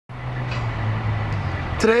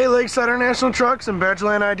Today, Lakeside International Trucks and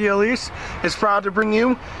Badgerland Ideal Lease is proud to bring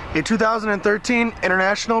you a 2013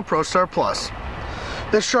 International PROSTAR Plus.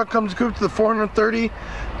 This truck comes equipped with the 430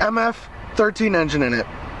 MF13 engine in it.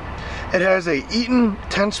 It has a Eaton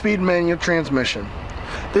 10-speed manual transmission.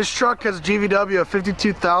 This truck has a GVW of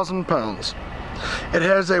 52,000 pounds. It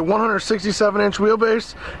has a 167-inch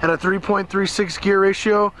wheelbase and a 3.36 gear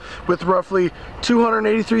ratio with roughly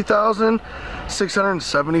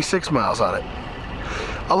 283,676 miles on it.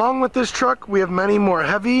 Along with this truck, we have many more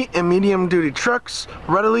heavy and medium duty trucks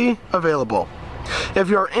readily available. If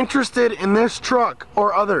you are interested in this truck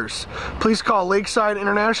or others, please call Lakeside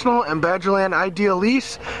International and Badgerland Ideal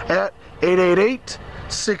Lease at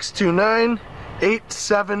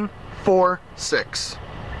 888-629-8746.